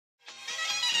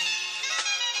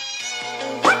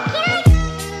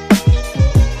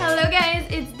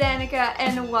Danica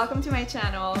and welcome to my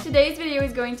channel. Today's video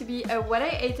is going to be a what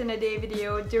I ate in a day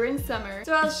video during summer.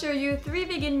 So I'll show you 3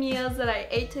 vegan meals that I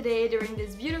ate today during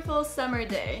this beautiful summer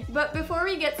day. But before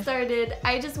we get started,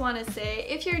 I just want to say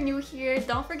if you're new here,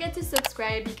 don't forget to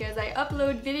subscribe because I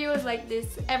upload videos like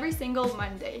this every single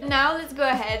Monday. Now let's go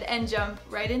ahead and jump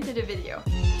right into the video.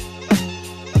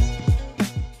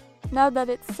 Now that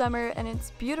it's summer and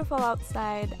it's beautiful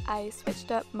outside, I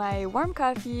switched up my warm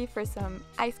coffee for some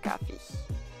iced coffee.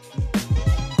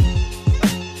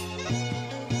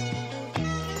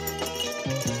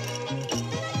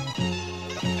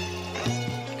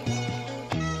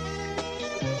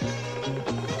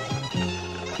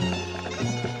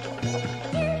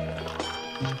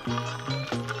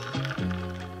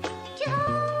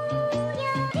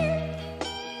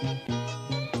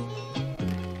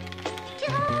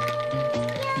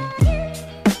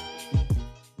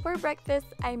 For breakfast,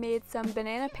 I made some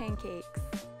banana pancakes.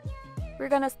 We're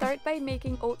gonna start by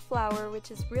making oat flour,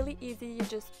 which is really easy. You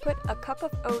just put a cup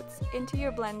of oats into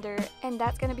your blender and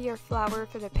that's gonna be your flour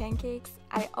for the pancakes.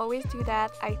 I always do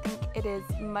that. I think it is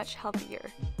much healthier.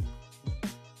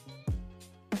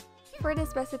 For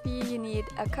this recipe, you need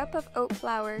a cup of oat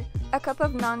flour, a cup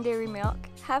of non-dairy milk,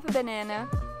 half a banana,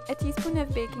 a teaspoon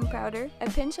of baking powder, a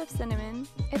pinch of cinnamon,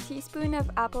 a teaspoon of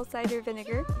apple cider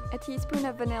vinegar, a teaspoon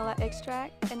of vanilla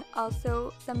extract, and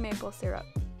also some maple syrup.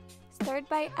 Start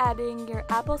by adding your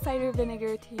apple cider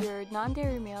vinegar to your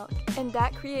non-dairy milk, and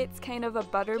that creates kind of a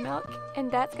buttermilk,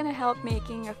 and that's gonna help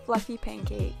making a fluffy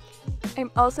pancake.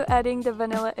 I'm also adding the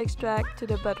vanilla extract to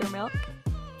the buttermilk.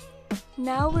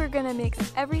 Now we're gonna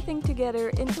mix everything together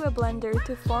into a blender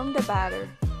to form the batter.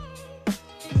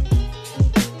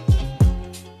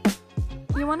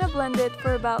 You want to blend it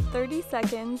for about 30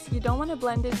 seconds. You don't want to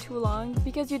blend it too long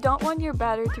because you don't want your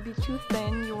batter to be too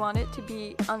thin. You want it to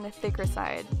be on the thicker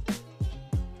side.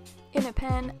 In a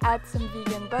pan, add some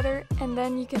vegan butter and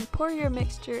then you can pour your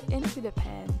mixture into the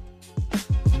pan.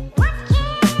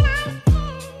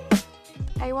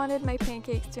 I wanted my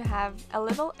pancakes to have a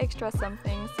little extra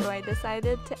something, so I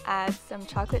decided to add some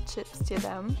chocolate chips to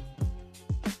them.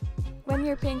 When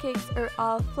your pancakes are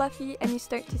all fluffy and you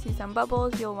start to see some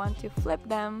bubbles, you'll want to flip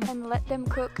them and let them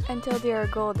cook until they are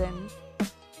golden.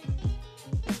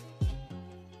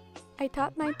 I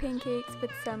topped my pancakes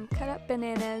with some cut up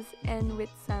bananas and with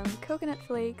some coconut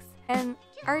flakes. And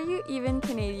are you even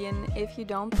Canadian if you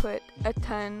don't put a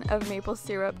ton of maple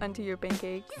syrup onto your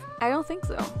pancakes? I don't think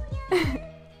so.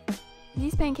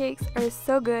 These pancakes are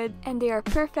so good and they are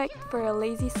perfect for a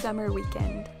lazy summer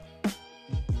weekend.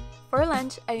 For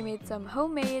lunch, I made some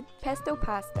homemade pesto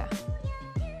pasta.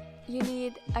 You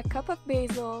need a cup of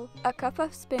basil, a cup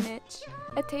of spinach,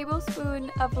 a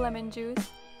tablespoon of lemon juice,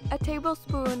 a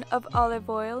tablespoon of olive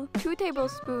oil, 2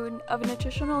 tablespoons of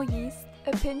nutritional yeast,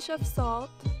 a pinch of salt,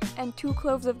 and 2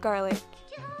 cloves of garlic.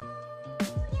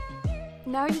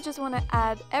 Now you just want to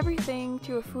add everything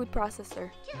to a food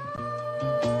processor.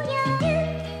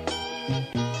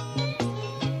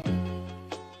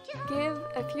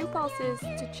 A few pulses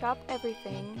to chop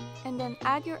everything and then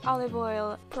add your olive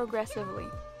oil progressively.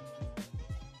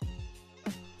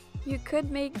 You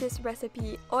could make this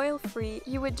recipe oil-free.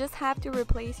 You would just have to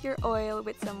replace your oil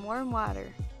with some warm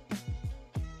water.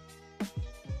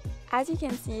 As you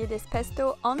can see, this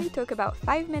pesto only took about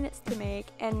 5 minutes to make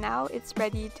and now it's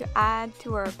ready to add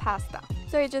to our pasta.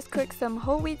 So I just cooked some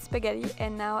whole wheat spaghetti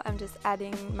and now I'm just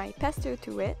adding my pesto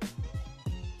to it.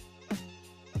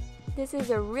 This is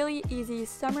a really easy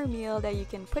summer meal that you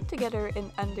can put together in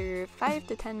under 5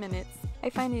 to 10 minutes. I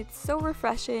find it so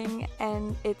refreshing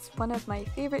and it's one of my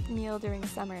favorite meals during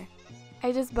summer.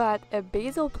 I just bought a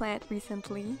basil plant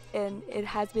recently and it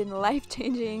has been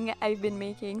life-changing. I've been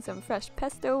making some fresh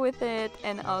pesto with it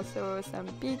and also some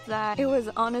pizza. It was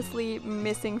honestly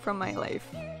missing from my life.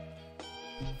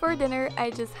 For dinner, I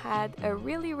just had a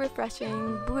really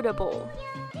refreshing Buddha bowl.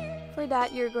 For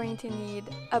that, you're going to need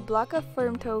a block of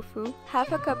firm tofu,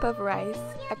 half a cup of rice,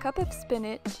 a cup of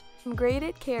spinach, some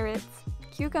grated carrots,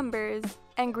 cucumbers,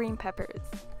 and green peppers.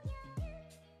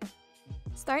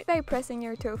 Start by pressing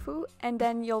your tofu and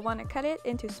then you'll want to cut it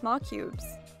into small cubes.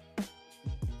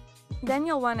 Then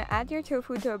you'll want to add your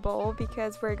tofu to a bowl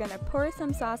because we're going to pour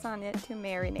some sauce on it to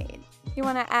marinate. You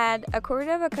want to add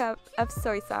 1/4 cup of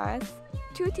soy sauce,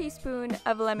 2 teaspoons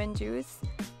of lemon juice,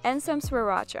 and some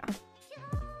sriracha.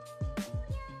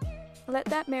 Let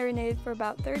that marinate for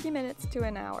about 30 minutes to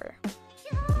an hour.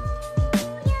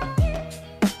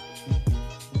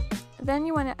 Then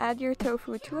you want to add your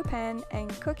tofu to a pan and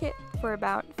cook it for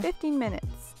about 15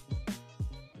 minutes.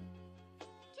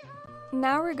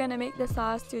 Now we're gonna make the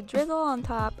sauce to drizzle on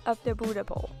top of the Buddha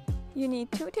bowl. You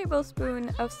need 2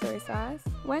 tablespoons of soy sauce,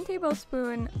 1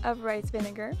 tablespoon of rice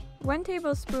vinegar, 1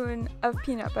 tablespoon of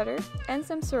peanut butter, and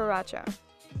some sriracha.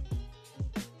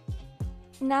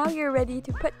 Now you're ready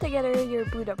to put together your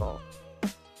Buddha bowl.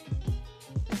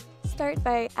 Start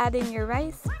by adding your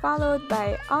rice, followed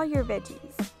by all your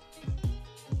veggies.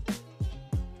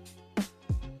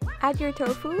 Add your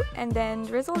tofu and then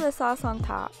drizzle the sauce on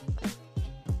top.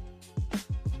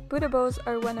 Buddha bowls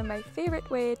are one of my favorite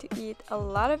ways to eat a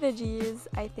lot of veggies.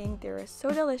 I think they're so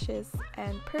delicious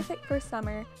and perfect for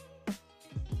summer.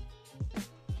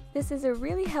 This is a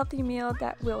really healthy meal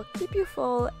that will keep you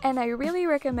full, and I really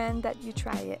recommend that you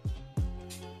try it.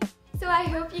 So I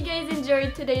hope you guys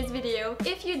enjoyed today's video.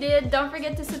 If you did, don't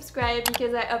forget to subscribe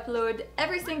because I upload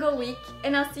every single week,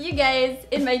 and I'll see you guys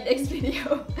in my next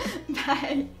video.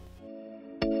 Bye!